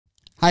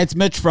Hi, it's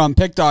Mitch from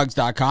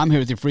PickDawgz.com here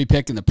with your free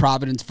pick in the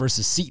Providence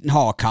versus Seton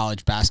Hall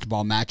college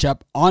basketball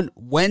matchup on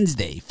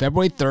Wednesday,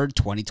 February 3rd,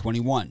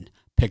 2021.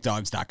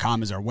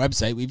 PickDawgz.com is our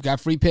website. We've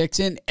got free picks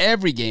in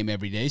every game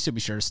every day, so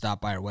be sure to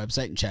stop by our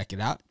website and check it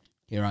out.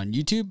 Here on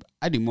YouTube,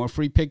 I do more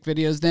free pick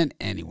videos than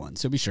anyone,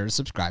 so be sure to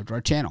subscribe to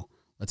our channel.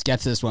 Let's get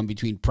to this one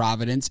between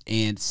Providence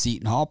and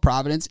Seton Hall.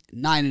 Providence,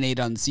 9-8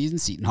 on the season.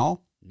 Seton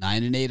Hall,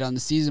 9-8 on the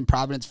season.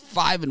 Providence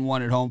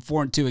 5-1 at home,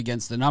 4-2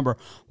 against the number,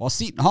 while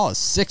Seton Hall is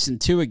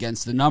 6-2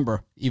 against the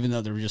number, even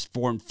though they're just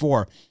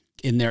 4-4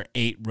 in their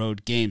 8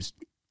 road games.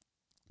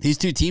 These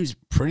two teams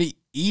pretty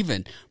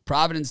even.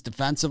 Providence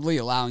defensively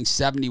allowing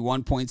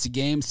 71 points a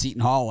game.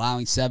 Seton Hall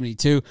allowing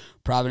 72.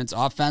 Providence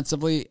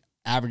offensively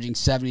averaging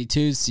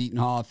 72. Seton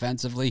Hall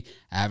offensively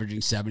averaging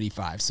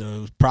 75.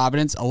 So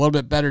Providence a little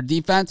bit better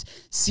defense.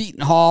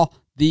 Seton Hall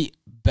the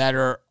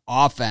better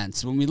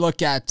offense. When we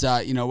look at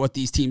what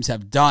these teams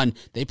have done,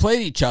 they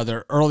played each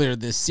other earlier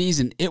this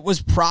season. It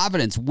was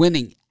Providence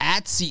winning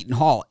at Seton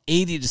Hall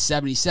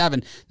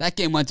 80-77. That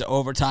game went to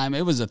overtime.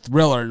 It was a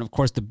thriller, and of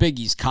course the Big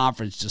East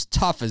Conference just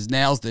tough as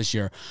nails this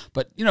year.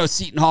 But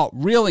Seton Hall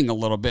reeling a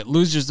little bit,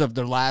 losers of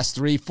their last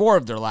 3, 4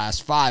 of their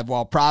last 5.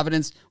 While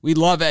Providence, we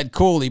love Ed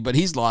Cooley, but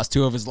he's lost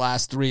 2 of his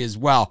last 3 as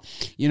well.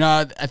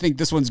 I think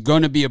this one's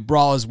going to be a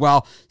brawl as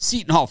well.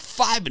 Seton Hall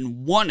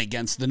 5-1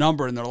 against the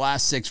number in their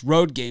last 6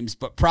 road games,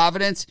 but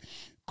Providence,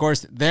 of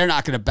course, they're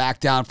not going to back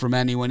down from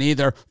anyone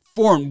either.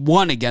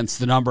 4-1 against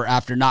the number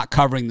after not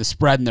covering the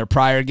spread in their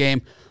prior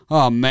game.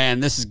 Oh, man,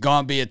 this is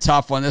going to be a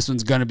tough one. This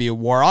one's going to be a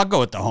war. I'll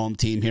go with the home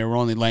team here. We're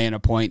only laying a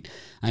point.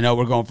 I know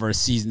we're going for a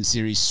season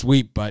series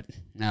sweep, but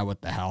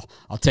what the hell.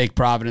 I'll take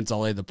Providence. I'll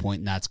lay the point,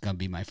 and that's going to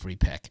be my free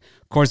pick.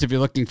 Of course, if you're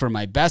looking for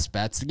my best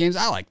bets, the games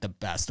I like the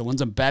best, the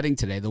ones I'm betting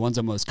today, the ones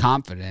I'm most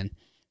confident in,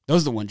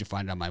 those are the ones you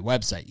find on my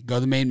website. You go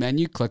to the main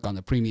menu, click on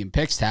the Premium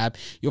Picks tab.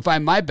 You'll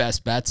find my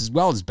best bets as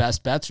well as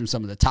best bets from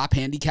some of the top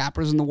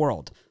handicappers in the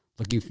world.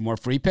 Looking for more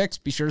free picks?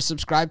 Be sure to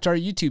subscribe to our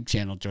YouTube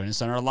channel. Join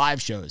us on our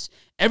live shows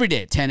every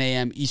day at 10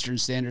 a.m. Eastern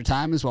Standard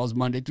Time, as well as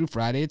Monday through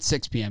Friday at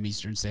 6 p.m.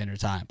 Eastern Standard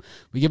Time.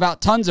 We give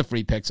out tons of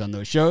free picks on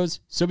those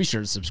shows, so be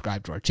sure to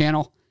subscribe to our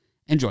channel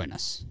and join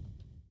us.